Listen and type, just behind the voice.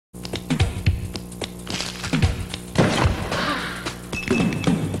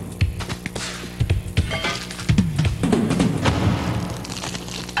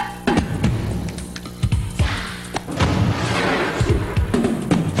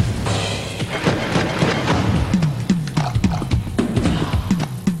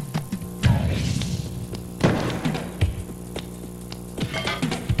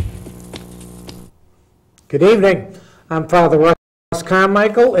Good evening. I'm Father Russ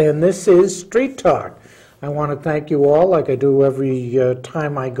Carmichael, and this is Street Talk. I want to thank you all, like I do every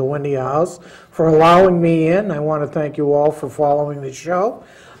time I go into your house, for allowing me in. I want to thank you all for following the show.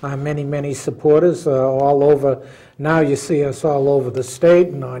 Many supporters all over. Now you see us all over the state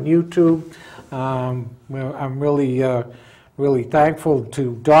and on YouTube. I'm really thankful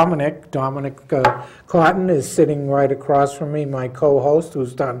to Dominic. Dominic Cotton is sitting right across from me, my co-host,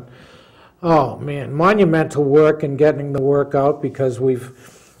 who's done, oh man, monumental work in getting the work out, because we've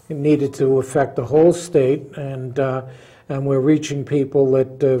needed to affect the whole state, and we're reaching people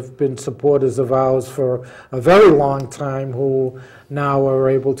that have been supporters of ours for a very long time, who now are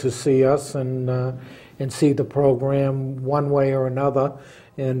able to see us and see the program one way or another.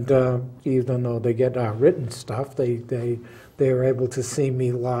 And even though they get our written stuff, they're able to see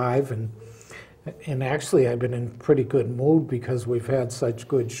me live, and actually I've been in pretty good mood because we've had such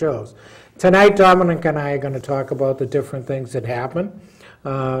good shows. Tonight, Dominic and I are going to talk about the different things that happened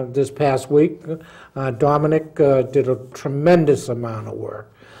this past week. Dominic did a tremendous amount of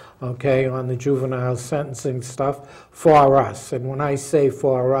work, okay, on the juvenile sentencing stuff for us. And when I say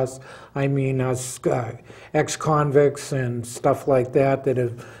for us, I mean us ex-convicts and stuff like that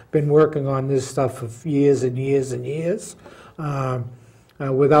have been working on this stuff for years and years and years.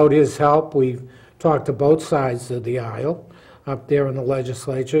 Without his help, we've talked to both sides of the aisle up there in the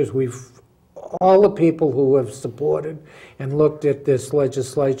legislatures. All the people who have supported and looked at this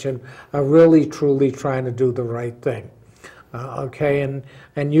legislation are really, truly trying to do the right thing. Okay,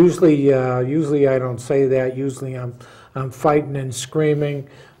 and usually I don't say that. Usually I'm fighting and screaming.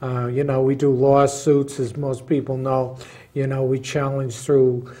 You know, we do lawsuits, as most people know. You know, we challenge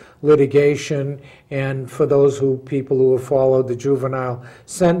through litigation, and for those people who have followed the juvenile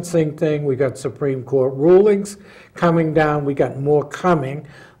sentencing thing, we got Supreme Court rulings coming down. We got more coming,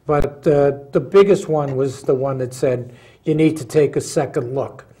 but the biggest one was the one that said you need to take a second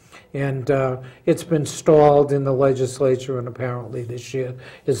look. And it's been stalled in the legislature, and apparently this year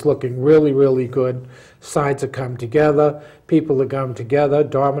is looking really, really good. Sides have come together, people have come together.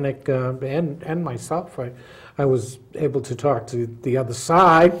 Dominic and myself, I was able to talk to the other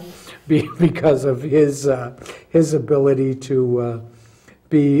side because of his ability to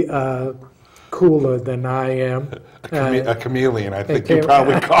be cooler than I am. A chameleon, I think you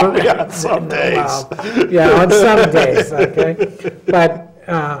probably call me on some days. Yeah, on some days, okay. But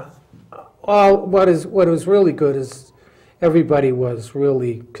what was really good is everybody was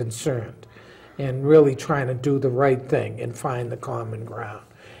really concerned and really trying to do the right thing and find the common ground.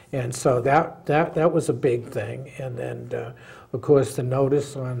 And so that was a big thing. And then, of course, the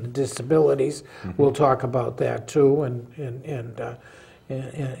notice on the disabilities, we'll talk about that too, and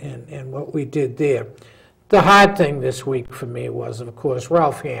what we did there. The hard thing this week for me was, of course,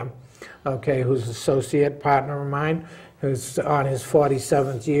 Ralph Ham, okay, who's an associate partner of mine, who's on his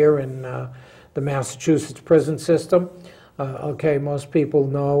 47th year in the Massachusetts prison system. Okay, most people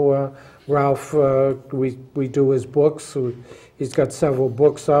know Ralph. We do his books. He's got several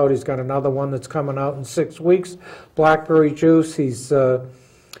books out. He's got another one that's coming out in 6 weeks, Blackberry Juice.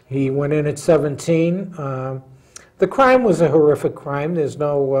 He went in at 17. The crime was a horrific crime. There's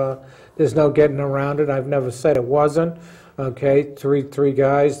no getting around it. I've never said it wasn't. Okay, three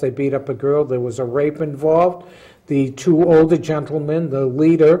guys, they beat up a girl. There was a rape involved. The two older gentlemen, the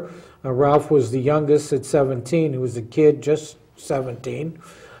leader, Ralph was the youngest at 17. He was a kid, just 17.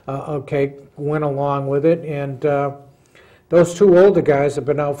 Okay, went along with it. And those two older guys have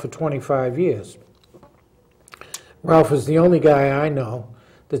been out for 25 years. Ralph is the only guy I know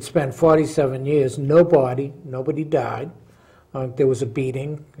that spent 47 years, nobody died. There was a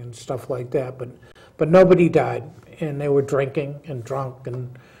beating and stuff like that, but nobody died. And they were drinking and drunk,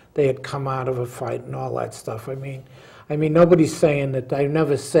 and they had come out of a fight and all that stuff. I mean, nobody's saying that. I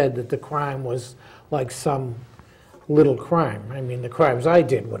never said that the crime was like some little crime. I mean, the crimes I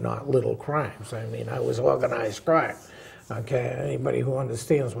did were not little crimes. I mean, I was organized crime. Okay, anybody who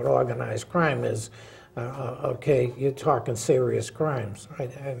understands what organized crime is, okay, you're talking serious crimes.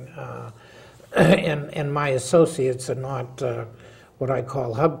 Right? And my associates are not what I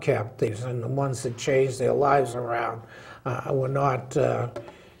call hubcap thieves, and the ones that chase their lives around were not,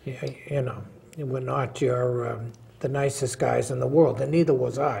 you know, were not the nicest guys in the world, and neither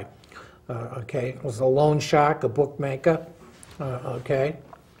was I. Okay, I was a loan shark, a bookmaker, okay,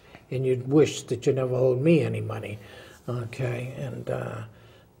 and you'd wish that you never owed me any money, okay, and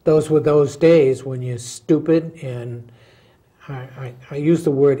those were those days when you're stupid, and I use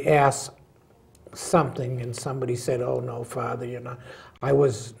the word ass something, and somebody said, "Oh no, Father, you're not." I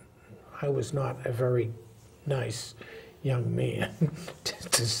was not a very nice young man,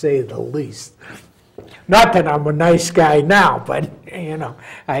 to say the least. Not that I'm a nice guy now, but, you know,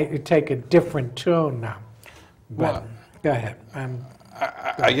 I take a different tone now. But, Well, go ahead.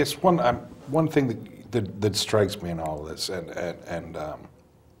 I guess one thing that strikes me in all of this, and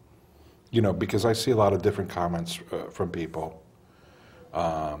you know, because I see a lot of different comments from people,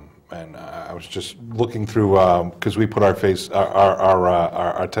 and I was just looking through because we put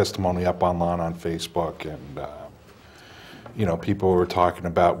our testimony up online on Facebook, and you know, people were talking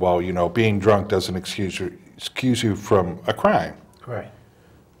about, well, you know, being drunk doesn't excuse you from a crime, Right.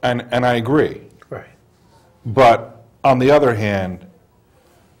 and I agree. Right. But on the other hand,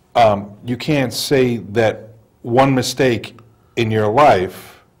 you can't say that one mistake in your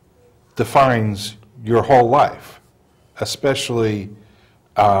life defines your whole life, especially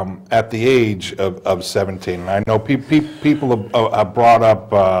at the age of 17. And I know people have brought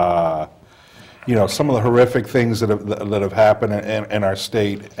up, you know, some of the horrific things that have happened in our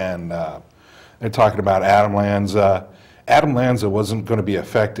state, and they're talking about Adam Lanza. Adam Lanza wasn't going to be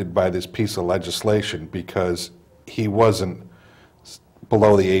affected by this piece of legislation because he wasn't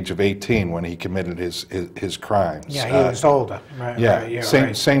below the age of 18 when he committed his crimes. Yeah, he was older. Right, yeah,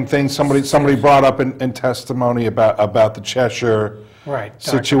 right, same thing. Somebody brought up in testimony about the Cheshire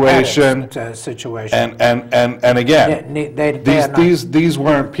situation. Situation. And again, these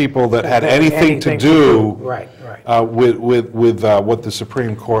weren't people that had anything to do with what the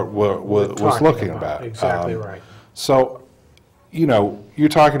Supreme Court was looking about. Exactly right. So, you know, you're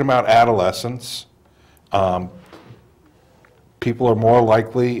talking about adolescence. People are more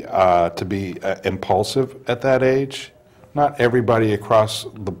likely to be impulsive at that age. Not everybody across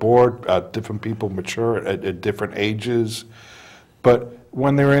the board. Different people mature at different ages. But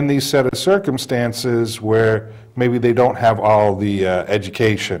when they're in these set of circumstances where maybe they don't have all the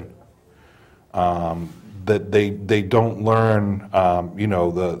education, that they don't learn, you know,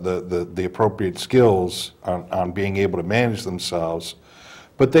 the appropriate skills on being able to manage themselves,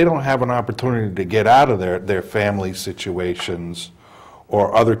 but they don't have an opportunity to get out of their family situations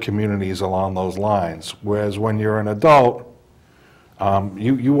or other communities along those lines. Whereas when you're an adult,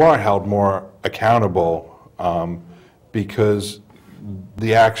 you are held more accountable because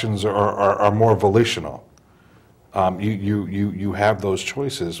the actions are more volitional. You have those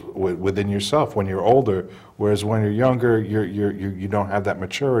choices within yourself when you're older, whereas when you're younger, you don't have that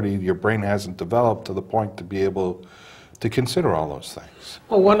maturity. Your brain hasn't developed to the point to be able to consider all those things.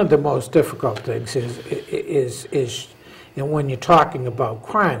 Well, one of the most difficult things is and when you're talking about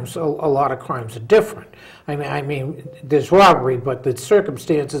crimes, a lot of crimes are different. I mean, there's robbery, but the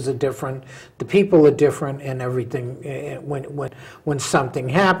circumstances are different, the people are different, and everything when something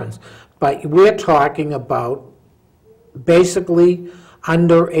happens. But we're talking about basically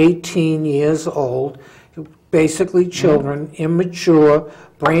under 18 years old, basically children, immature,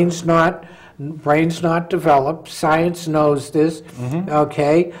 brains not developed. Science knows this.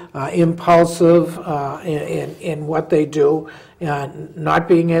 Okay, impulsive in what they do, not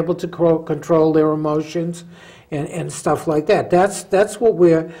being able to control their emotions, and stuff like that. That's what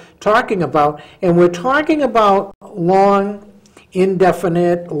we're talking about, and we're talking about long,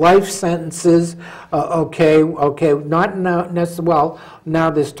 indefinite life sentences. Okay, not well. Now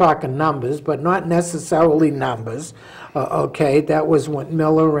there's talking numbers, but not necessarily numbers. Okay, that was what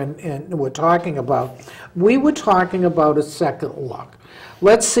Miller and we're talking about. We were talking about a second look.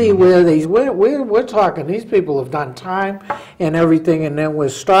 Let's see where we're talking. These people have done time and everything, and then we'll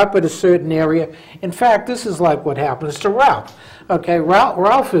stop at a certain area. In fact, this is like what happens to Ralph. Okay,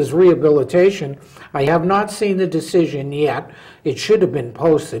 Ralph is rehabilitation. I have not seen the decision yet. It should have been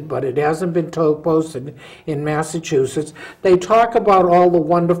posted, but it hasn't been posted in Massachusetts. They talk about all the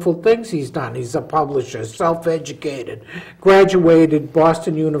wonderful things he's done. He's a publisher, self-educated, graduated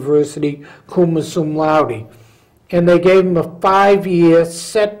Boston University, cum laude. And they gave him a 5-year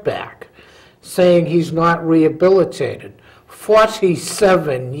setback, saying he's not rehabilitated.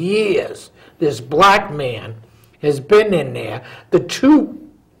 47 years this black man has been in there. The two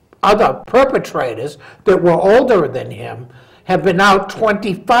other perpetrators that were older than him have been out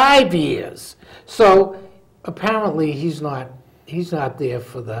 25 years. So apparently he's not there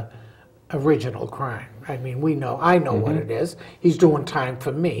for the original crime. I mean, I know what it is. He's doing time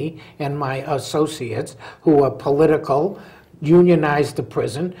for me and my associates who are political, unionized the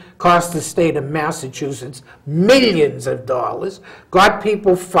prison, cost the state of Massachusetts millions of dollars, got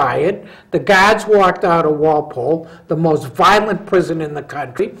people fired. The guards walked out of Walpole, the most violent prison in the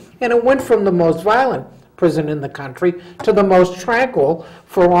country, and it went from the most violent prison in the country to the most tranquil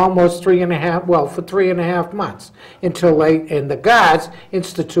for almost 3.5 months, until the guards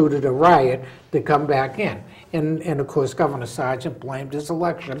instituted a riot to come back in. And of course, Governor Sargent blamed his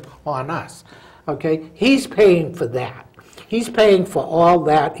election on us. okay, he's paying for that. He's paying for all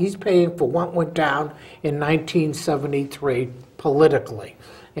that. He's paying for what went down in 1973 politically.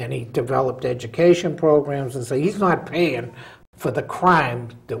 And he developed education programs, and so he's not paying for the crime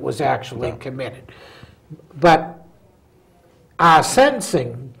that was actually committed. But our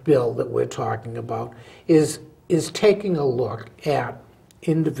sentencing bill that we're talking about is taking a look at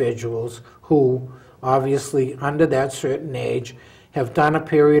individuals who, obviously under that certain age, have done a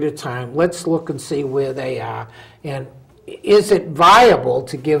period of time. Let's look and see where they are, and is it viable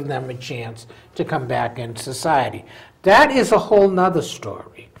to give them a chance to come back in society? That is a whole nother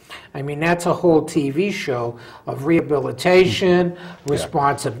story. I mean, that's a whole TV show of rehabilitation,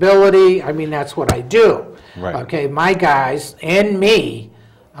 responsibility. I mean, that's what I do. Right. Okay, my guys and me,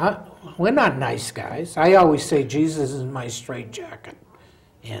 we're not nice guys. I always say Jesus is my straitjacket,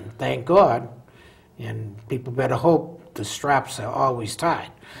 and thank God. And people better hope the straps are always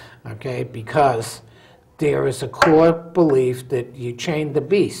tied, okay, because there is a core belief that you chain the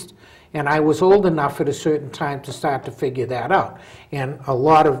beast. And I was old enough at a certain time to start to figure that out. And a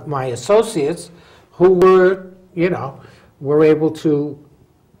lot of my associates who were, you know, were able to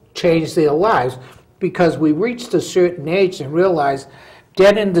change their lives because we reached a certain age and realized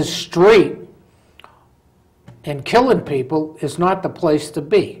dead in the street and killing people is not the place to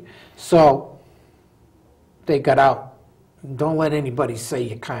be. So they got out. Don't let anybody say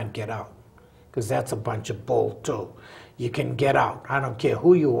you can't get out, because that's a bunch of bull too. You can get out. I don't care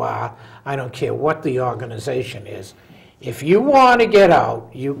who you are. I don't care what the organization is. If you want to get out,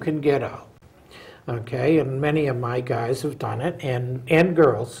 you can get out. Okay, and many of my guys have done it, and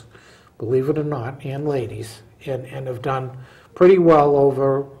girls, believe it or not, and ladies, and have done pretty well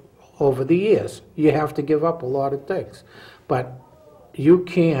over the years. You have to give up a lot of things. But you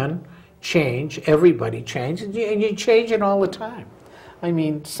can change, everybody changes, and you're changing all the time. I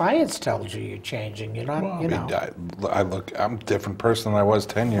mean, science tells you you're changing. You're not, Well, you know. I'm a different person than I was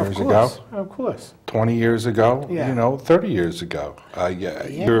 10 years Of course, ago, of course. 20 years ago, Yeah. you know, 30 years ago.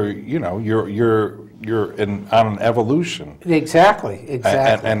 You're, you know, you're on an evolution. Exactly,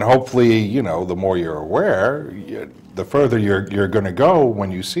 exactly. And hopefully, you know, the more you're aware, the further you're going to go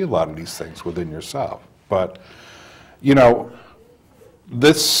when you see a lot of these things within yourself. But, you know,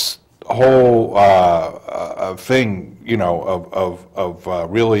 this whole thing, you know,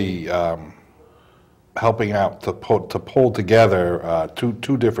 of really helping out to pull together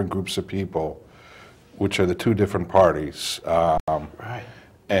two different groups of people, which are the two different parties. Right.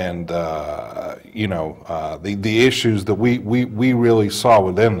 And you know, the issues that we really saw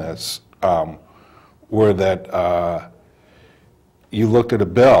within this were that you looked at a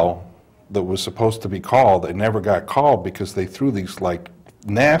bill that was supposed to be called, it never got called because they threw these like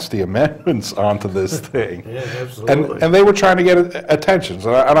nasty amendments onto this thing. Yeah, absolutely. And they were trying to get attention.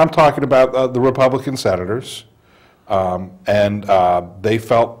 And I'm talking about the Republican senators, and they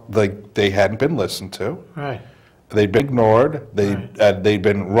felt like they hadn't been listened to. Right. They'd been ignored. They'd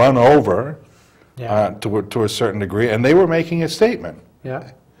been run over to a certain degree, and they were making a statement.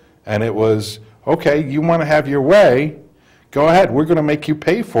 Yeah. And it was, okay, you want to have your way, go ahead. We're going to make you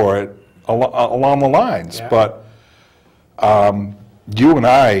pay for it along the lines. Yeah. But you and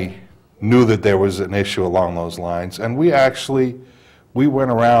I knew that there was an issue along those lines, and we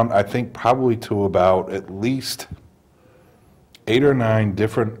went around, I think, probably to about at least 8 or 9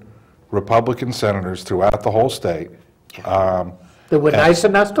 different Republican senators throughout the whole state. They were nice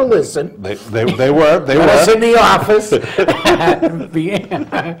enough to listen. They were. Put us in the office. Out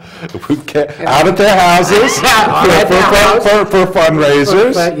at their houses for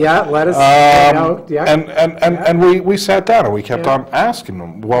fundraisers. Yeah, let us know. Yeah. And we sat down and we kept on asking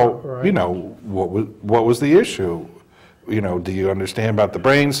them, well, you know, what was the issue? You know, do you understand about the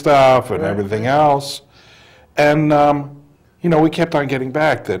brain stuff and everything else? And you know, we kept on getting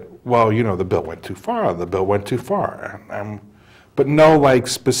back that, well, you know, the bill went too far. The bill went too far. But no, like,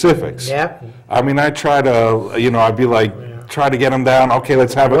 specifics. Yep. I mean, I try to, you know, I'd be like, try to get them down. Okay,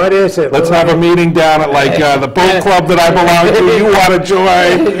 let's have What is it? Let's have a meeting down at, like, the boat club that I belong to. You want to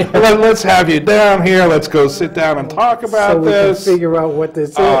join? Let's have you down here. Let's go sit down and talk about this. So we can figure out what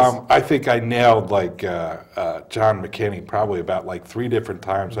this is. I think I nailed, like, John McKinney probably about, like, 3 different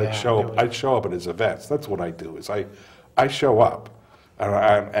times. I'd show up at his events. That's what I do, is I show up,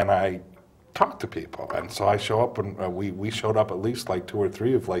 and I talk to people, and so I show up, and we showed up at least like 2 or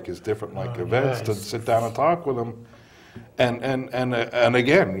 3 of like his different like events to sit down and talk with him, and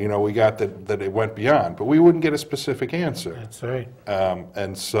again, you know, we got that it went beyond, but we wouldn't get a specific answer. That's right.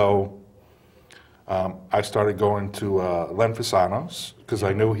 And so I started going to Len Fisanos because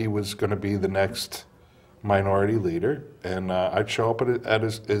I knew he was going to be the next minority leader, and I'd show up at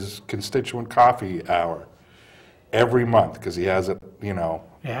his constituent coffee hour every month, because he has it, you know,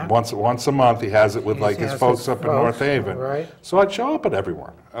 Yeah. once a month. He has it with He like his has folks his up in folks, North Haven. right. So I'd show up at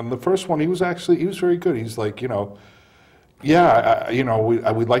everyone. And the first one, he was very good. He's like, you know, yeah, you know,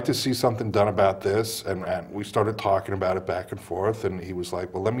 we'd like to see something done about this, and we started talking about it back and forth. And he was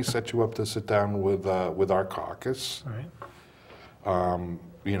like, well, let me set you up to sit down with our caucus. Right.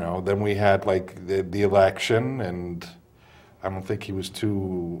 You know, then we had like the election, and I don't think he was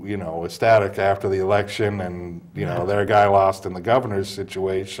too, you know, ecstatic after the election, and, you know, their guy lost in the governor's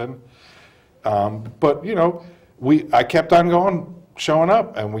situation. But, you know, I kept on showing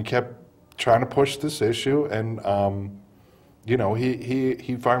up, and we kept trying to push this issue, and, you know,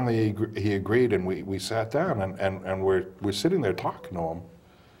 he finally agreed, and we sat down, and we're sitting there talking to him,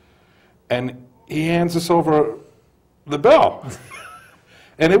 and he hands us over the bill.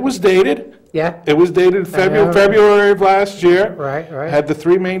 And it was dated. Yeah. It was dated February of last year. Right, right. Had the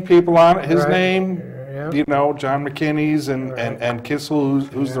three main people on it. His Right. name, Yeah. you know, John McKinney's and, Right. and Kissel,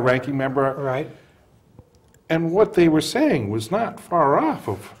 who's the ranking member. Right. And what they were saying was not far off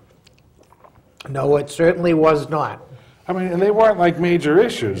of, No, it certainly was not. I mean, and they weren't like major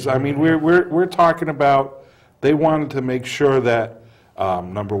issues. I mean, we're talking about, they wanted to make sure that,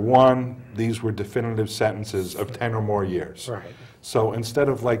 number one, these were definitive sentences of 10 or more years. Right. So instead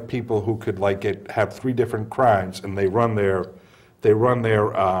of like people who could like have three different crimes and they run their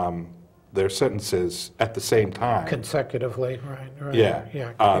sentences at the same time. Consecutively, right. Yeah.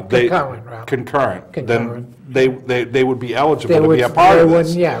 Yeah. They- Concurrent, rather. Concurrent. Concurrent. Then they would be eligible They to would- be a part they of would-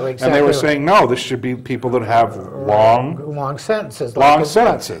 this. yeah, And they exactly were right. saying, no, this should be people that have Long sentences. Long like it was.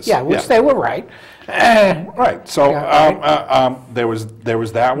 sentences, Yeah, which yeah. they were right. Right. So Yeah, there was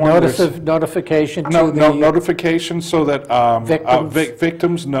that one. There's- Notification to No, the... notification so that Victims.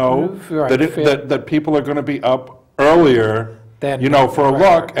 victims know Right, that people are going to be up earlier, Then- you know, for a right,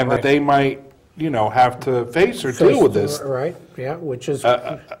 look, and right. that they might, you know, have to face or deal with this Right, yeah, which is...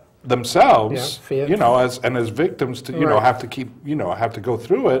 themselves, Yeah, fair. you know, as victims to, you know, Right. have to keep, you know, have to go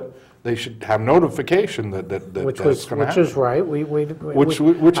through it. They should have notification that Which that's going to happen. is right.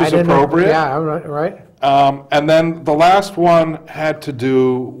 Which I is didn't know- appropriate. Yeah, right. And then the last one had to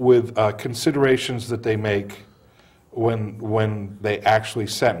do with considerations that they make when they actually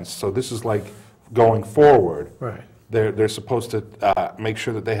sentence. So this is like going forward. Right. They're supposed to make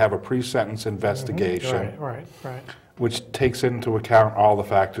sure that they have a pre-sentence investigation, Right. which takes into account all the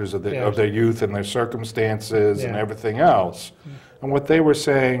factors of Yes. their youth and their circumstances and Yeah. everything else. And what they were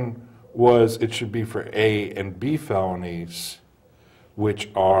saying was it should be for A and B felonies, which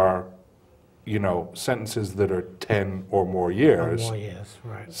are, you know, sentences that are 10 or more years. More years,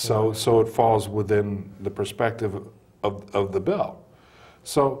 right. So it falls within the perspective of the bill.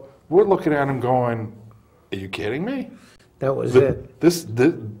 So we're looking at him going, are you kidding me? That was it. This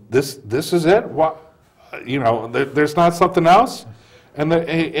is it? What, you know, there's not something else?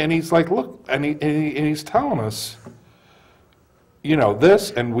 And he's like, look, and he's telling us, you know,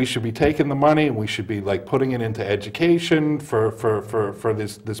 this, and we should be taking the money, and we should be like putting it into education for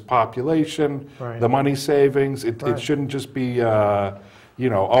this population, Right. the money savings. It Right. shouldn't just be, you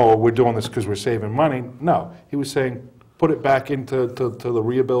know, oh, we're doing this because we're saving money. No, he was saying, put it back into the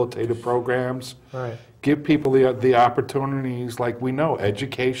rehabilitative programs. Right. Give people the opportunities. Like we know,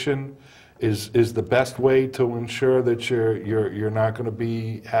 education is the best way to ensure that you're not going to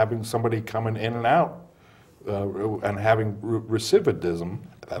be having somebody coming in and out. And having recidivism,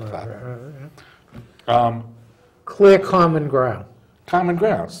 Clear common ground. common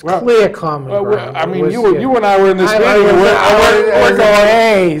ground. Well, Clear common ground. I It mean, was, you and I were in this I meeting. was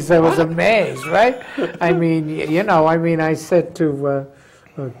amazed. I was amazed, right? I mean, you know, I said to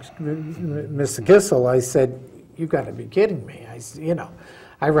Mr. Kissel, I said, you got to be kidding me. You know,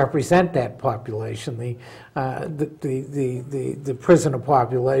 I represent that population, the prisoner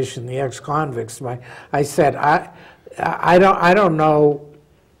population, the ex-convicts. I said, I don't know,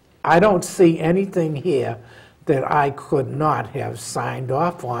 I don't see anything here that I could not have signed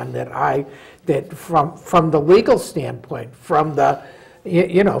off on, that from the legal standpoint, from the,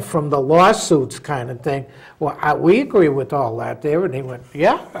 you know, from the lawsuits kind of thing. Well, we agree with all that there, and he went,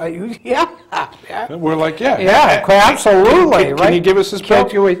 yeah. We're like, yeah. Absolutely, right? Can you give us this bill?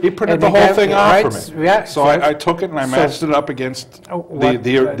 He printed the whole thing off for me. Yeah. So I took it and I matched it up against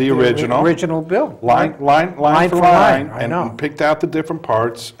the original. Original bill. Line for for line, I know. and picked out the different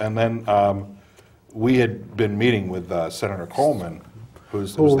parts, and then we had been meeting with Senator Coleman,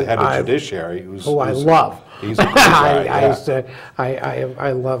 who's the head of Judiciary. Who I love. He's a great guy,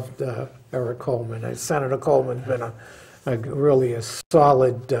 I loved Eric Coleman. Senator Coleman's been really a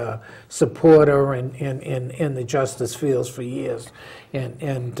solid supporter in the justice fields for years.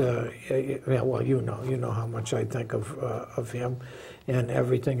 And yeah, well, you know how much I think of him and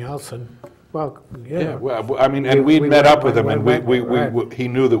everything else. And well, yeah. Well, I mean, and we met up with him, and he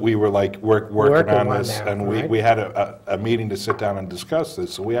knew that we were like working on this, that, and we had a meeting to sit down and discuss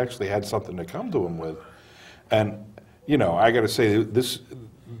this. So we actually had something to come to him with, and you know, I got to say this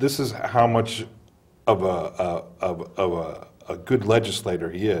is how much of a good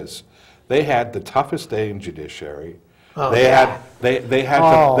legislator he is. They had the toughest day in judiciary. Oh, they had to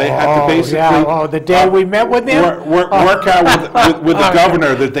basically the day we met with them, work out with the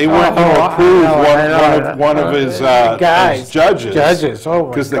governor that they weren't going to approve one of his judges.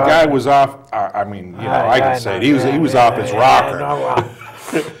 Because the guy was off. I mean, you know, I can say it. He was off his rocker.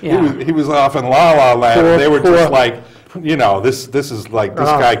 He was off in La La Land. They were just like, you know, this is like, this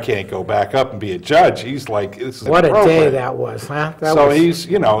guy can't go back up and be a judge. He's like, this is what a day that was, huh? He's,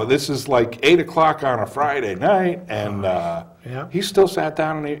 you know, this is like 8 o'clock on a Friday night, and he still sat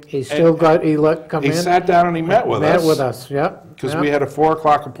down and he sat down and he met with us. Because we had a 4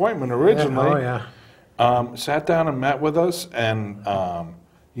 o'clock appointment originally. Sat down and met with us, and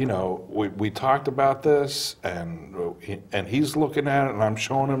you know, we talked about this, and he's looking at it, and I'm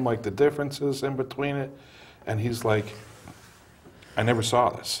showing him like the differences in between it. And he's like, I never saw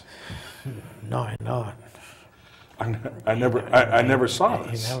this. No, I know it. I never saw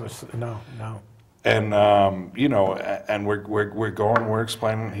this. No. And you know, and we're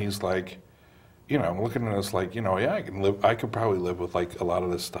explaining. He's like, you know, I'm looking at us like, you know, yeah, I could probably live with like a lot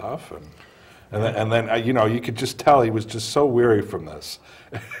of this stuff, and then you know, you could just tell he was just so weary from this.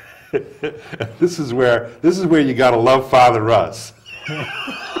 This is where you gotta love Father Russ.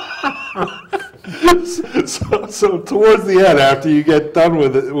 So towards the end, after you get done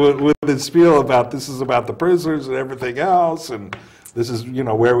with it, with his spiel about this is about the prisoners and everything else, and this is, you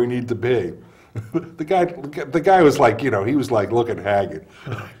know, where we need to be, the guy was like, you know, he was like looking haggard.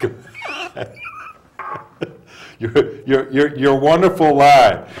 Your wonderful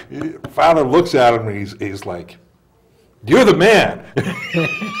line. Father looks at him and he's like, you're the man.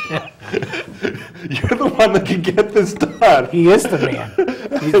 You're the one that can get this done. He is the man.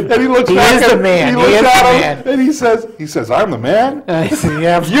 And he looks he back is the man. He looks at him and he says, I'm the man?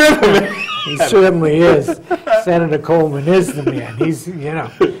 Yeah, you're the man. He certainly is. Senator Coleman is the man. He's, you know,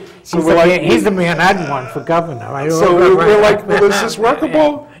 he's the man I'd want for governor. So we're like, well, is this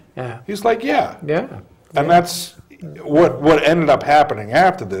workable? Yeah. He's like, yeah. Yeah. And that's what ended up happening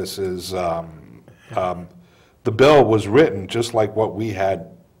after this is the bill was written just like what we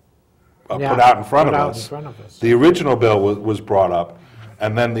had put out in front of us. The original bill was brought up,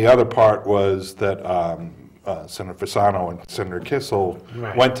 and then the other part was that Senator Fasano and Senator Kissel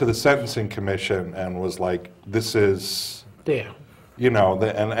went to the Sentencing Commission and was like, this is, you know,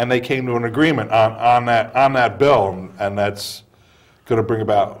 and they came to an agreement on that bill, and that's going to bring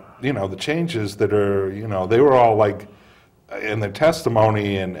about, you know, the changes that are, you know, they were all like, in their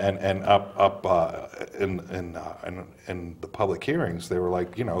testimony and up in the public hearings, they were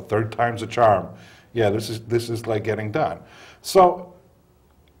like, you know, third time's a charm. Yeah, this is like getting done. So,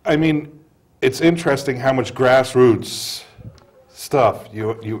 I mean, it's interesting how much grassroots stuff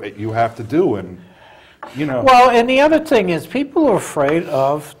you have to do, and you know. Well, and the other thing is, people are afraid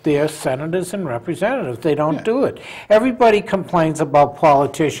of their senators and representatives. They don't do it. Everybody complains about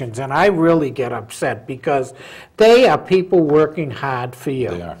politicians, and I really get upset because they are people working hard for you.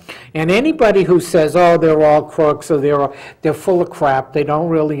 They are. And anybody who says, oh, they're all crooks or they're full of crap, they don't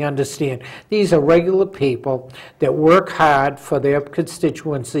really understand. These are regular people that work hard for their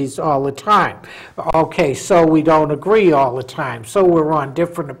constituencies all the time. Okay, so we don't agree all the time, so we're on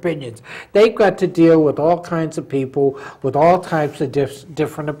different opinions. They've got to deal with all kinds of people with all types of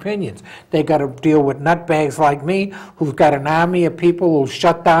different opinions. They got to deal with nutbags like me, who've got an army of people who'll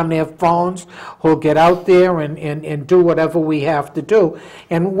shut down their phones, who'll get out there and do whatever we have to do.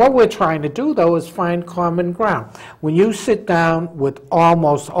 And what we're trying to do, though, is find common ground. When you sit down with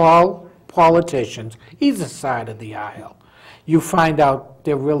almost all politicians, either side of the aisle, you find out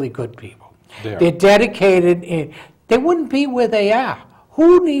they're really good people. They're dedicated, and they wouldn't be where they are.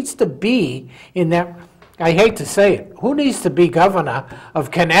 Who needs to be in that? I hate to say it. Who needs to be governor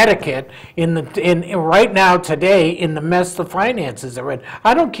of Connecticut in right now today in the mess the finances are in?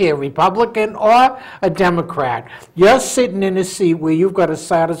 I don't care, Republican or a Democrat. You're sitting in a seat where you've got to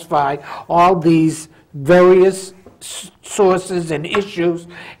satisfy all these various sources and issues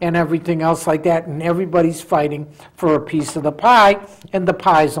and everything else like that, and everybody's fighting for a piece of the pie, and the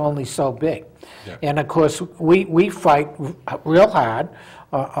pie's only so big. Yeah. And of course, we fight real hard,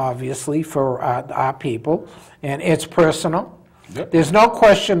 obviously, for our people, and it's personal. Yep. There's no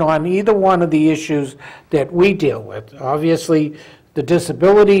question on either one of the issues that we deal with. Obviously, the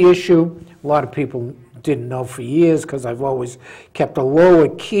disability issue, a lot of people didn't know for years because I've always kept a lower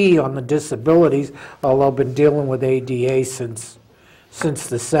key on the disabilities, although I've been dealing with ADA since the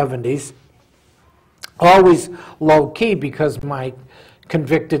 70s. Always low key because my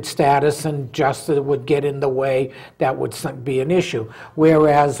convicted status and justice would get in the way. That would be an issue.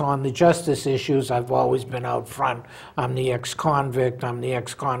 Whereas on the justice issues, I've always been out front. I'm the ex-convict, I'm the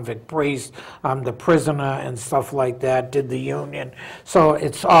ex-convict priest, I'm the prisoner and stuff like that, did the union. So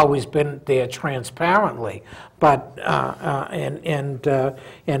it's always been there transparently. But, and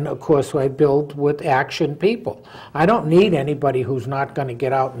of course, I build with action people. I don't need anybody who's not going to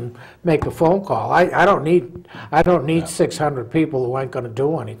get out and make a phone call. I don't need 600 people who aren't going to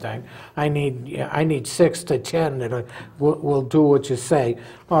do anything. I need 6 to 10 that will do what you say.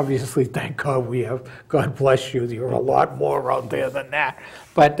 Obviously, thank God we have, God bless you, you're a lot more out there than that.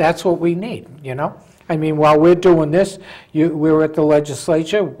 But that's what we need, you know? I mean, while we're doing this, we're at the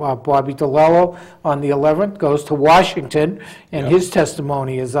legislature. Bobby DeLello on the 11th goes to Washington, and his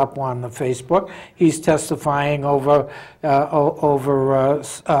testimony is up on the Facebook. He's testifying over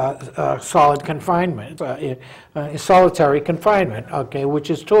solid confinement, solitary confinement, okay, which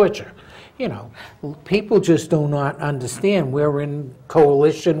is torture. You know, people just do not understand. We're in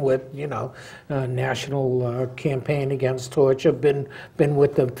coalition with, you know, National Campaign Against Torture, been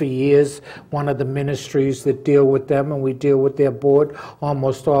with them for years, one of the ministries that deal with them, and we deal with their board,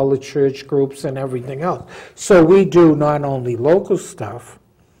 almost all the church groups and everything else. So we do not only local stuff,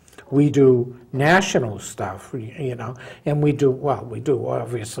 we do national stuff, you know, and we do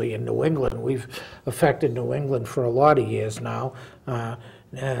obviously in New England. We've affected New England for a lot of years now.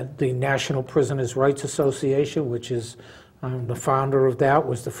 The National Prisoners' Rights Association, which is the founder of that,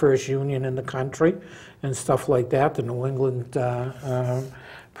 was the first union in the country and stuff like that. The New England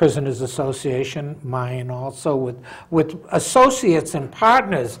Prisoners Association, mine also, with associates and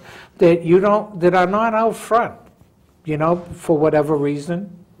partners that that are not out front, you know, for whatever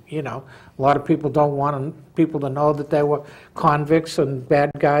reason. You know, a lot of people don't want people to know that they were convicts and bad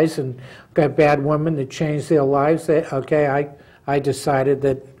guys and got bad women that changed their lives. Okay, I decided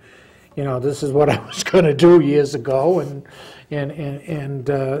that, you know, this is what I was going to do years ago, and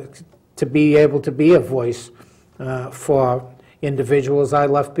to be able to be a voice for individuals I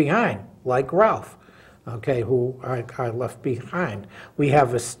left behind, like Ralph, okay, who I left behind. We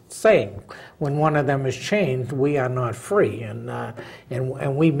have a saying: when one of them is chained, we are not free, and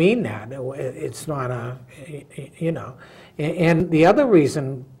we mean that. It's not a, you know. And the other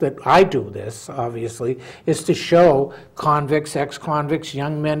reason that I do this, obviously, is to show convicts, ex-convicts,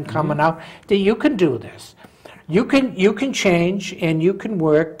 young men coming out that you can do this. You can change, and you can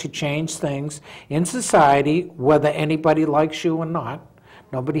work to change things in society, whether anybody likes you or not.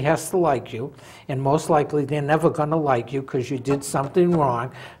 Nobody has to like you, and most likely they're never going to like you because you did something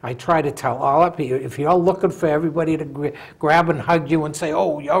wrong. I try to tell all of you, if you're looking for everybody to grab and hug you and say,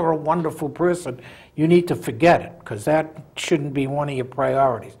 oh, you're a wonderful person, you need to forget it, because that shouldn't be one of your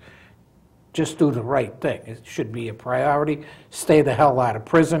priorities. Just do the right thing. It should be a priority. Stay the hell out of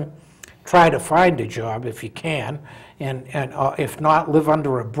prison. Try to find a job if you can, and if not, live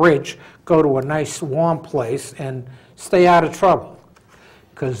under a bridge, go to a nice warm place, and stay out of trouble.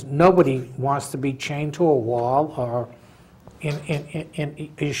 Because nobody wants to be chained to a wall, or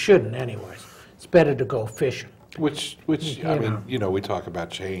you shouldn't anyways. It's better to go fishing. Which I mean, you know, we talk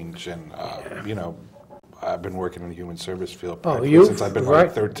about change, and you know, I've been working in the human service field since I've been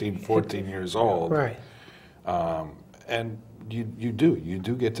like 13, 14 years old. Right. And you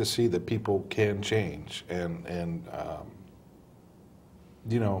do get to see that people can change, and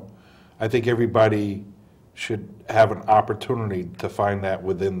you know, I think everybody should have an opportunity to find that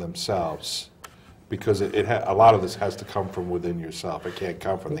within themselves, because a lot of this has to come from within yourself. It can't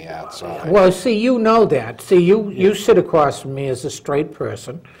come from the outside. Well, see, you know that. See, you sit across from me as a straight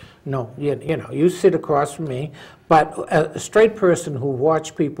person. No, you know, you sit across from me, but a straight person who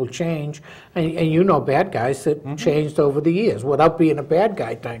watched people change, and you know bad guys that changed over the years without being a bad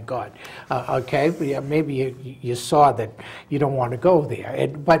guy, thank God. Okay, maybe you saw that you don't want to go there,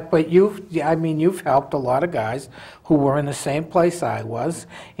 but you've helped a lot of guys who were in the same place I was,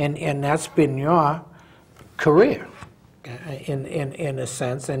 and that's been your career. In a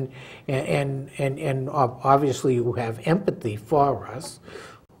sense, and obviously you have empathy for us,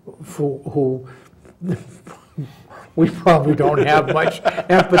 who we probably don't have much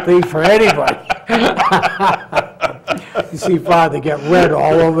empathy for anybody. You see Father get red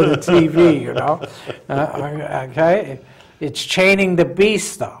all over the TV, you know? Okay? It's chaining the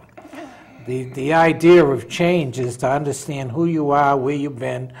beast, though. The idea of change is to understand who you are, where you've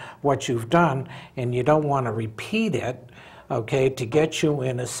been, what you've done, and you don't want to repeat it, okay, to get you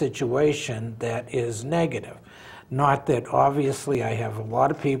in a situation that is negative. Not that obviously I have a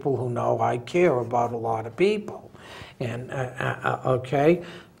lot of people who know I care about a lot of people, and okay,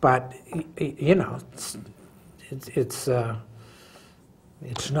 but you know, it's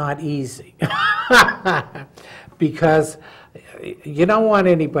not easy because you don't want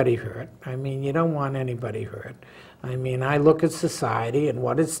anybody hurt. I mean, you don't want anybody hurt. I mean, I look at society and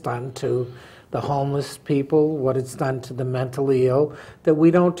what it's done to the homeless people, what it's done to the mentally ill that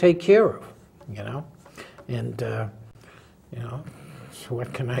we don't take care of, you know. And, you know, so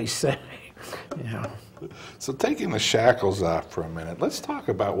what can I say? You know. So taking the shackles off for a minute, let's talk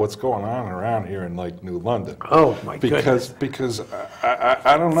about what's going on around here in like New London. Oh my goodness! Because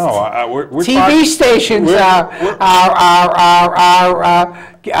I don't know. We're TV stations are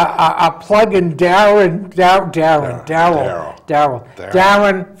plugging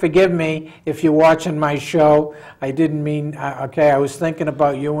Darren, forgive me if you're watching my show. I didn't mean, okay, I was thinking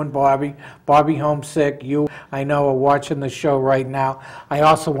about you and Bobby. Bobby homesick, you, I know, are watching the show right now. I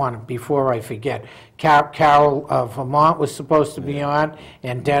also want to, before I forget, Carol of Vermont was supposed to be on,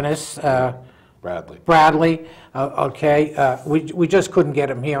 and Dennis Bradley. Okay, we just couldn't get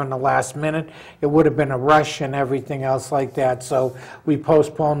him here in the last minute. It would have been a rush and everything else like that, so we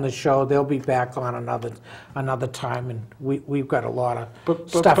postponed the show. They'll be back on another time, and we've got a lot of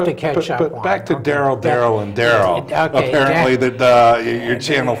stuff to catch up on. But back to Daryl. Okay, apparently that your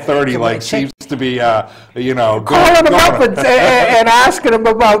Channel 30 like seems to be you know, calling him up and asking him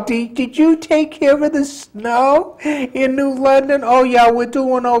about, did you take care of the snow in New London? Oh yeah, we're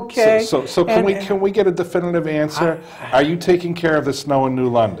doing okay. So can we get a definitive answer? Are you taking care of the snow in New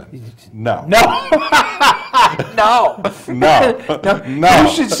London? No. No. No. You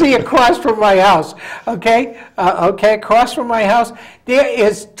should see across from my house. Okay, across from my house, there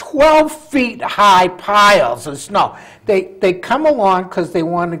is 12 feet high piles of snow. They come along because they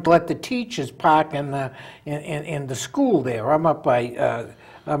want to let the teachers park in the school there. I'm up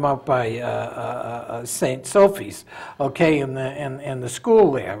by St. Sophie's, okay, in the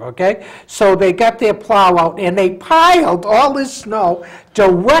school there, okay? So they got their plow out and they piled all this snow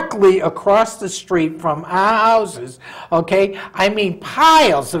directly across the street from our houses, okay? I mean,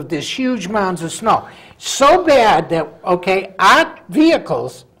 piles of this huge mounds of snow. So bad that, okay, our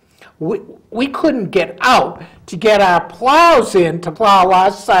vehicles, we couldn't get out to get our plows in to plow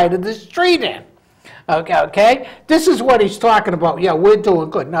our side of the street in. Okay, this is what he's talking about. Yeah, we're doing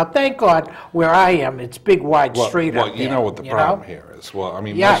good. Now, thank God, where I am, it's big, wide street up there. Well, you know what the problem here is. Well, I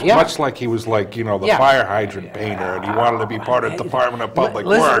mean, much like he was like, you know, the fire hydrant painter, and he wanted to be part of the Department of Public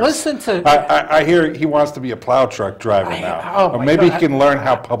Works. Listen to... I hear he wants to be a plow truck driver now. Or maybe he can learn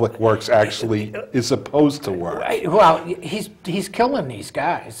how Public Works actually is supposed to work. Well, he's killing these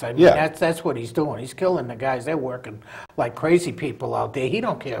guys. I mean, that's what he's doing. He's killing the guys. They're working like crazy people out there. He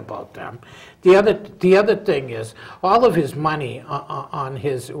don't care about them. The other thing is, all of his money on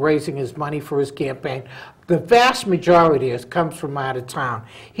his raising his money for his campaign, the vast majority comes from out of town.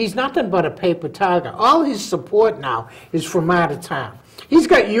 He's nothing but a paper tiger. All his support now is from out of town. He's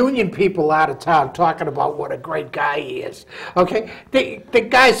got union people out of town talking about what a great guy he is. Okay, the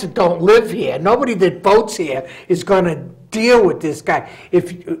guys that don't live here, nobody that votes here is going to deal with this guy.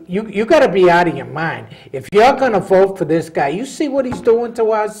 If you got to be out of your mind. If you're going to vote for this guy, you see what he's doing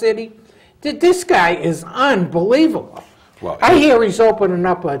to our city. This guy is unbelievable. Well, I hear he's opening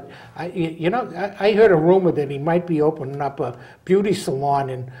up I heard a rumor that he might be opening up a beauty salon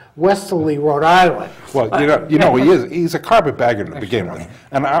in Westerly, Rhode Island. Well, you know he is. He's a carpetbagger to begin with,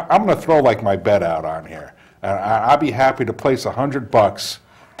 and I'm going to throw like my bet out on here. And I'd be happy to place $100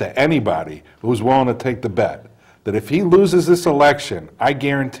 to anybody who's willing to take the bet that if he loses this election, I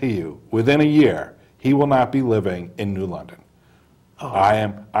guarantee you, within a year, he will not be living in New London. Oh.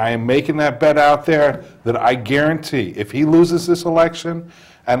 I am making that bet out there that I guarantee if he loses this election,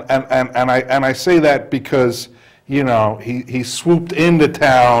 and I say that because, you know, he swooped into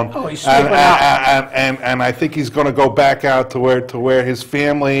town, and I think he's going to go back out to where his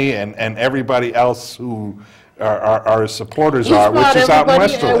family and everybody else who our supporters are, which is out in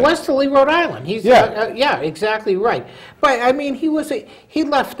Westerly. Westerly, Rhode Island. He's yeah, exactly right. But I mean, he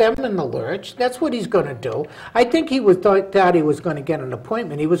left them in the lurch. That's what he's going to do. I think he thought he was going to get an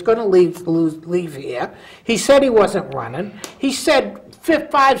appointment. He was going to leave here. He said he wasn't running. He said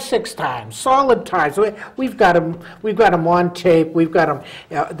 5, 6 times, solid times. We've got him on tape. We've got him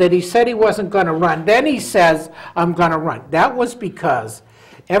that he said he wasn't going to run. Then he says, "I'm going to run." That was because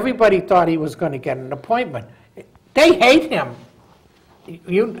everybody thought he was going to get an appointment. They hate him.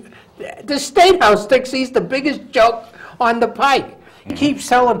 The State House thinks he's the biggest joke on the pike. He keeps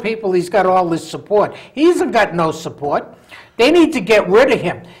telling people he's got all this support. He hasn't got no support. They need to get rid of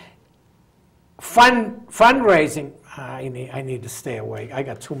him. Fundraising, I need to stay away. I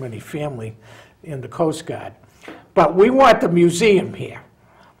got too many family in the Coast Guard. But we want the museum here,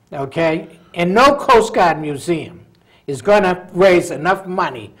 okay? And no Coast Guard museum is going to raise enough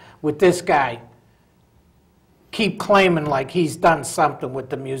money with this guy keep claiming like he's done something with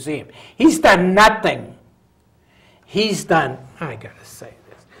the museum. He's done nothing. He's done, I gotta say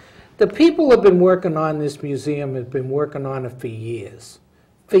this, the people who have been working on this museum have been working on it for years.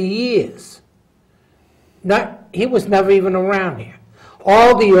 For years. He was never even around here.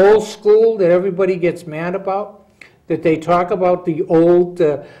 All the old school that everybody gets mad about, that they talk about the old,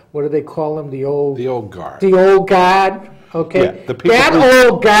 what do they call them? The old guard. The old guard, okay? Yeah, the people that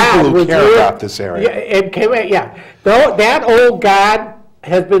old guard who care about this area. That old guard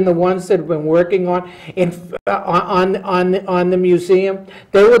has been the ones that have been working on the museum.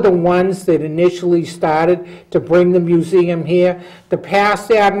 They were the ones that initially started to bring the museum here. The past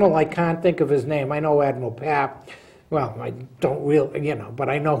admiral, I can't think of his name. I know Admiral Papp. Well, I don't really, but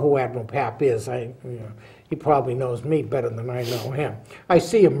I know who Admiral Papp is. He probably knows me better than I know him. I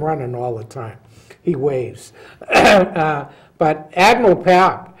see him running all the time. He waves. But Admiral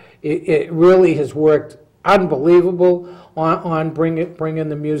Papp, it really has worked unbelievable on bringing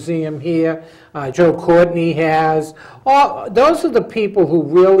the museum here. Joe Courtney has. Those are the people who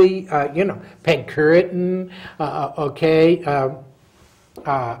really, Peg Curtin, okay.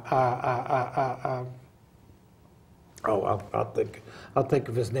 I'll think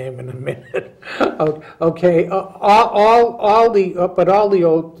of his name in a minute. Okay, all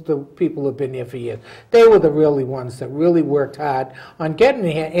the people who've been here for years, they were the really ones that really worked hard on getting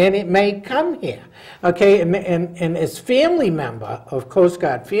here, and it may come here. Okay, and as family member of Coast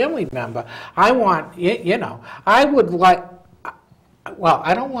Guard, family member, I want, I would like, well,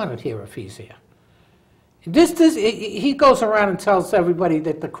 I don't want it here if he's here. He goes around and tells everybody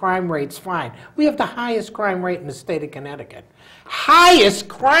that the crime rate's fine. We have the highest crime rate in the state of Connecticut. Highest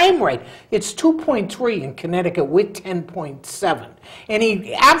crime rate. It's 2.3 in Connecticut with 10.7. And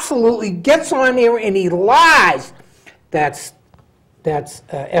he absolutely gets on there and he lies. That's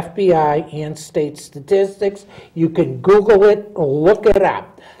FBI and state statistics. You can Google it or look it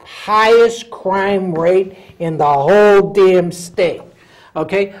up. Highest crime rate in the whole damn state.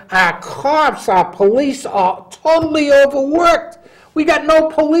 Okay, our cops, our police are totally overworked. We got no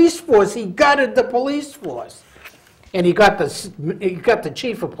police force. He gutted the police force, and he got the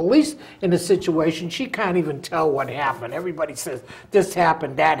chief of police in the situation. She can't even tell what happened. Everybody says this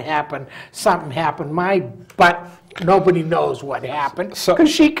happened, that happened, something happened. But nobody knows what happened because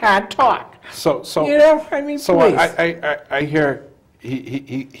she can't talk. So I mean, so please. I hear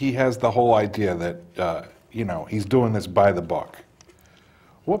he has the whole idea that he's doing this by the book.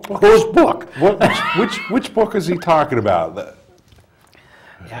 What book? Whose book? Which book is he talking about?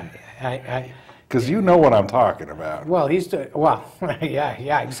 Because you know what I'm talking about. Well,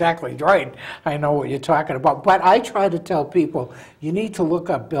 yeah, exactly right. I know what you're talking about. But I try to tell people, you need to look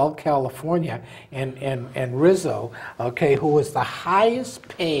up Bell, California, and Rizzo, okay, who was the highest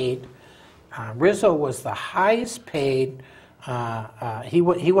paid. Rizzo was the highest paid. He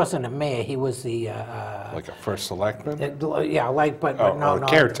wasn't a mayor. He was the like a first selectman. Yeah, but no,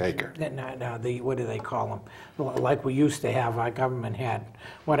 caretaker. No, what do they call him? Like we used to have. Our government had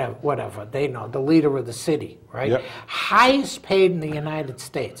whatever. They know the leader of the city, right? Yep. Highest paid in the United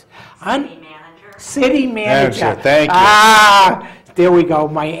States. City manager. City manager. Thank you. There we go.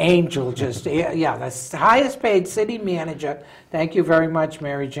 My angel just the highest paid city manager. Thank you very much,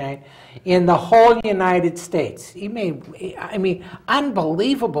 Mary Jane. In the whole United States. He made,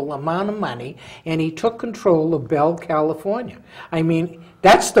 unbelievable amount of money, and he took control of Bell, California. I mean,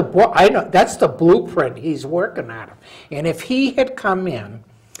 that's the blueprint he's working out of. And if he had come in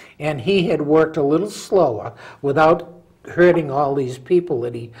and he had worked a little slower without hurting all these people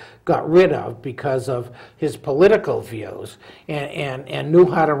that he got rid of because of his political views and knew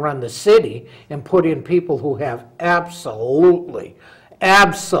how to run the city and put in people who have absolutely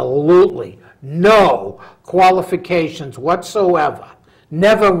no qualifications whatsoever,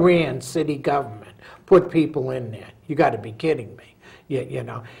 never ran city government, put people in there. You got to be kidding me.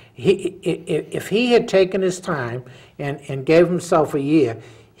 If he had taken his time and gave himself a year,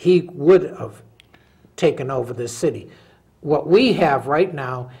 he would have taken over the city. what we have right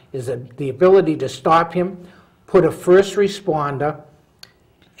now is the ability to stop him, put a first responder,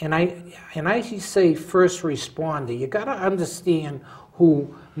 and I say first responder. You got to understand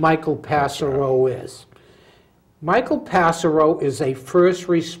who Michael Passero is. Michael Passero is a first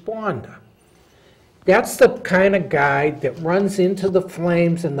responder. That's the kind of guy that runs into the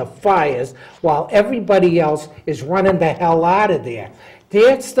flames and the fires while everybody else is running the hell out of there.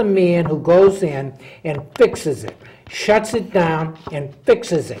 That's the man who goes in and fixes it, shuts it down and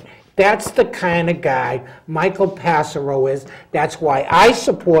fixes it. That's the kind of guy Michael Passero is. That's why I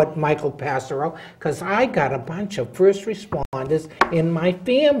support Michael Passero, because I got a bunch of first responders in my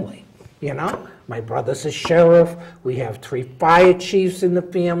family, you know? My brother's a sheriff. We have 3 fire chiefs in the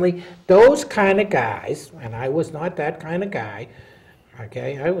family. Those kind of guys, and I was not that kind of guy,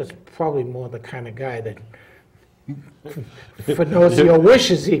 okay? I was probably more the kind of guy that Finizio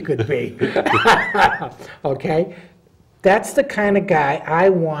wishes he could be, okay? That's the kind of guy I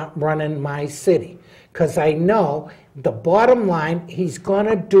want running my city, because I know the bottom line, he's going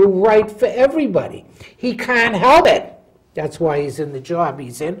to do right for everybody. He can't help it. That's why he's in the job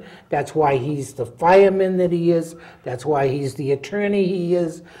he's in. That's why he's the fireman that he is. That's why he's the attorney he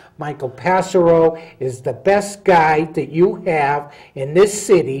is. Michael Passero is the best guy that you have in this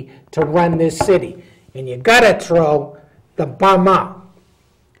city to run this city. And you got to throw the bum out.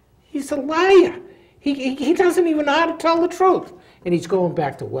 He's a liar. He doesn't even know how to tell the truth. And he's going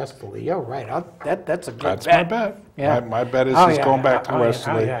back to Westerly. You're right. That's a good bet. That's my bet. Yeah. My bet is he's going back to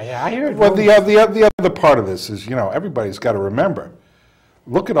Westerly. Yeah, I hear it. Well, the other part of this is, you know, everybody's got to remember.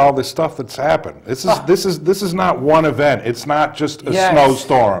 Look at all this stuff that's happened. This is not one event. It's not just a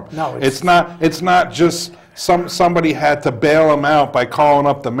snowstorm. No, it's not just somebody had to bail him out by calling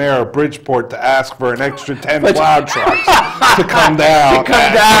up the mayor of Bridgeport to ask for an extra 10 plow trucks to come down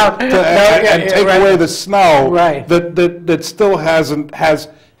and take away the snow that still has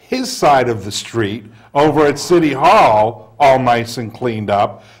his side of the street over at City Hall all nice and cleaned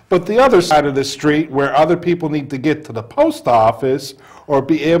up, but the other side of the street where other people need to get to the post office or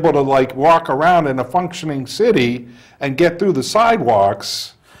be able to like walk around in a functioning city and get through the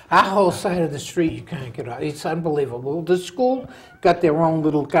sidewalks. Our whole side of the street, you can't get out. It's unbelievable. The school got their own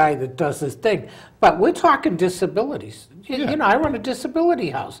little guy that does this thing. But we're talking disabilities. You know, I run a disability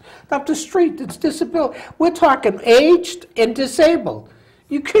house. Up the street, it's disability. We're talking aged and disabled.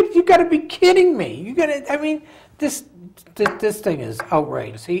 You got to be kidding me. You got to, I mean, this thing is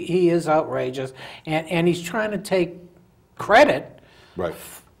outrageous. He is outrageous. And he's trying to take credit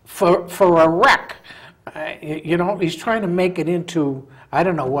for a wreck. You know, he's trying to make it into, I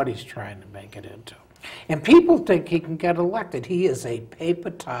don't know what he's trying to make it into. And people think he can get elected. He is a paper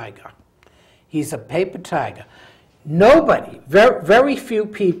tiger. He's a paper tiger. Nobody, very few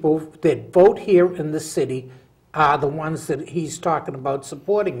people that vote here in the city are the ones that he's talking about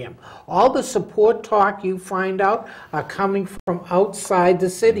supporting him. All the support talk you find out are coming from outside the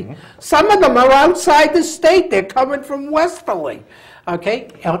city. Mm-hmm. Some of them are outside the state. They're coming from Westerly. Okay?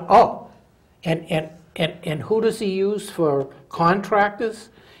 And who does he use for contractors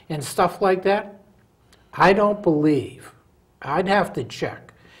and stuff like that? I don't believe. I'd have to check.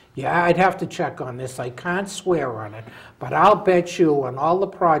 Yeah, I'd have to check on this. I can't swear on it, but I'll bet you on all the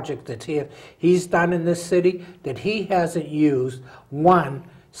projects that he's done in this city that he hasn't used one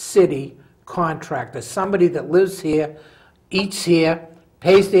city contractor, somebody that lives here, eats here,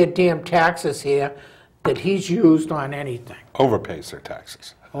 pays their damn taxes here, that he's used on anything. Overpays their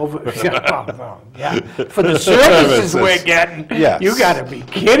taxes. For the services we're getting, you got to be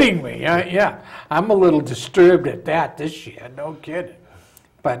kidding me. Yeah, I'm a little disturbed at that this year. No kidding.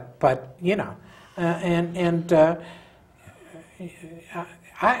 But you know,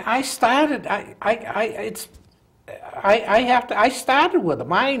 I started. I started with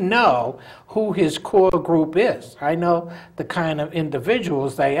him. I know who his core group is. I know the kind of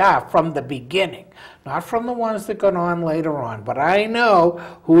individuals they are from the beginning. Not from the ones that got on later on, but I know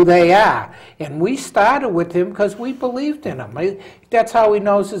who they are. And we started with him because we believed in him. That's how he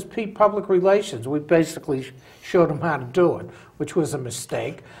knows his public relations. We basically showed him how to do it, which was a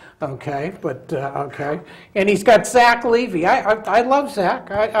mistake. Okay, but okay. And he's got Zach Levy. I love Zach.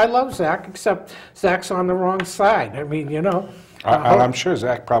 I love Zach, except Zach's on the wrong side. I mean, you know. I'm sure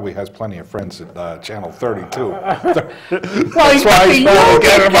Zach probably has plenty of friends at Channel 32. Well, that's why he's trying to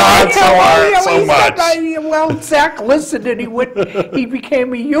get him on so much. Well, Zach listened, and he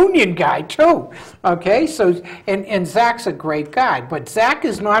became a union guy too. Okay, so and Zach's a great guy, but Zach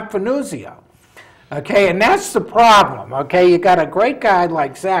is not Finizio. Okay, and that's the problem. Okay, you got a great guy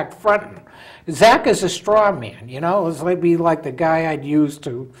like Zach fronting. Zach is a straw man, you know. It's like the guy I'd use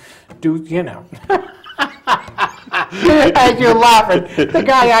to do, you know. As you're laughing, the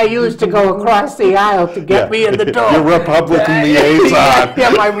guy I used to go across the aisle to get me in the door. Your Republican liaison.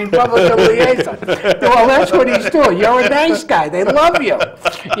 Yeah, my Republican liaison. Well, that's what he's doing. You're a nice guy. They love you.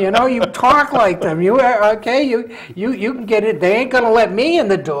 You know, you talk like them. You okay? You can get it. They ain't gonna let me in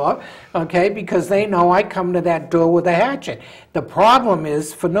the door, okay? Because they know I come to that door with a hatchet. The problem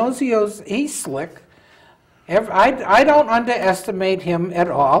is, Finizio's, he's slick. I don't underestimate him at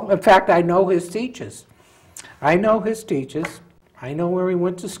all. In fact, I know his teachers. I know his teachers. I know where he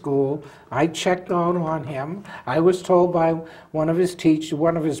went to school. I checked on him. I was told by one of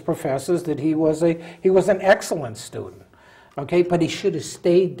his professors that he was an excellent student. Okay, but he should have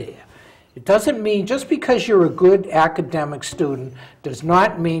stayed there. It doesn't mean just because you're a good academic student does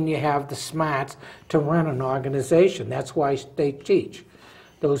not mean you have the smarts to run an organization. That's why they teach.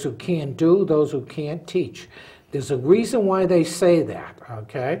 Those who can do, those who can't teach. There's a reason why they say that,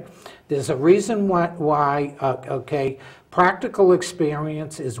 okay? There's a reason why okay, practical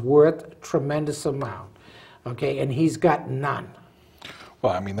experience is worth a tremendous amount, okay? And he's got none.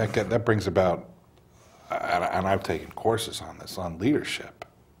 Well, I mean, that brings about, and I've taken courses on this, on leadership,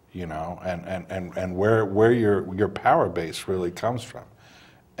 you know, and where your power base really comes from.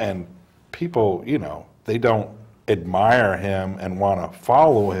 And people, you know, they don't admire him and want to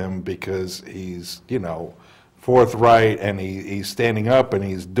follow him because he's, you know, forthright and he's standing up and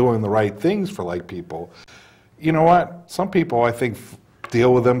he's doing the right things for like people. You know what? Some people, I think,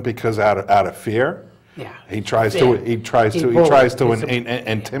 deal with him because out of fear. Yeah. He tries to intimidate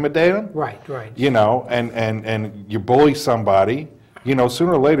him. Right. You know, and you bully somebody. You know,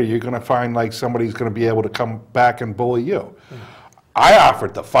 sooner or later you're going to find like somebody's going to be able to come back and bully you. Yeah. I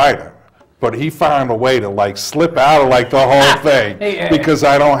offered to fight him, but he found a way to like slip out of like the whole thing because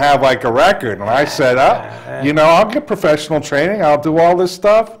I don't have like a record. And I said, you know, I'll get professional training. I'll do all this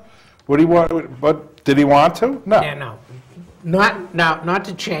stuff. What do you want? But did he want to? No. Yeah, no. Not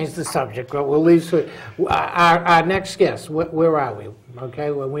to change the subject, but we'll leave our next guest. Where are we?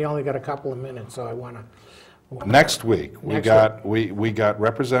 Okay, well, we only got a couple of minutes, so I want to. Next week we got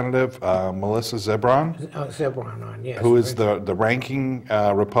Representative Melissa Zebron. Zebron on, yes. Who is the ranking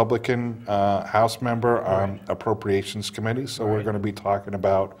Republican House member on Appropriations Committee. So we're going to be talking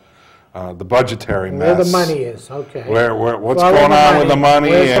about the budgetary mess. Where the money is, okay. What's going on with the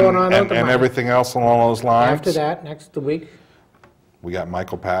money and everything else along those lines. After that, next week. We got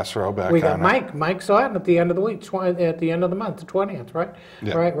Michael Passero back on. We got Mike. Mike's on at the end of the week, at the end of the month, the 20th, right?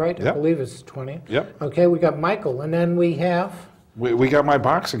 Yeah. Right. Yep. I believe it's the 20th. Yep. Okay, we got Michael, and then we have... We got my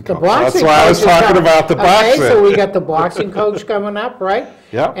boxing coach. The boxing That's why I was talking about the boxing. Okay, so we got the boxing coach coming up, right?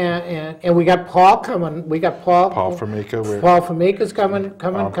 Yep. And we got Paul coming. We got Paul Formica. Paul Formica's coming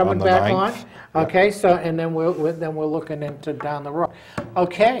back on. Yep. Okay, so and then we're looking into down the road.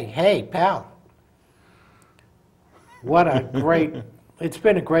 Okay, hey pal, what a great. It's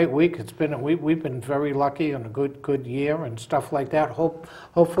been a great week. We've been very lucky and a good year and stuff like that.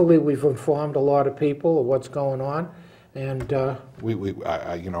 Hopefully we've informed a lot of people of what's going on, and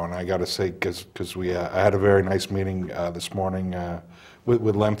you know, and I got to say because I had a very nice meeting this morning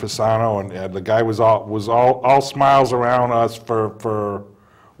with Len Fasano, and the guy was all smiles around us for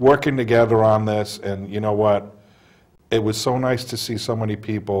working together on this. And you know what? It was so nice to see so many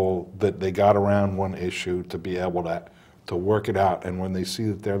people that they got around one issue to be able to work it out, and when they see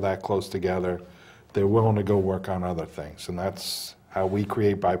that they're that close together, they're willing to go work on other things, and that's how we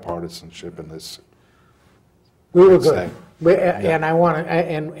create bipartisanship in this. We were good, and I want to,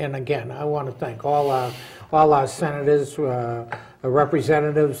 and again, I want to thank all our senators,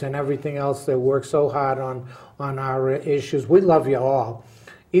 representatives, and everything else that work so hard on our issues. We love you all.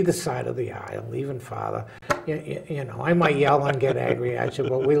 Either side of the aisle, even farther. You know, I might yell and get angry at you,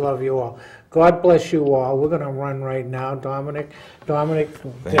 but we love you all. God bless you all. We're going to run right now. Dominic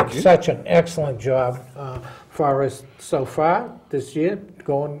did such an excellent job for us so far this year,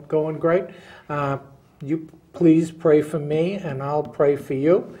 going great. You please pray for me, and I'll pray for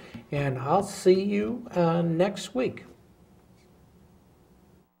you, and I'll see you next week.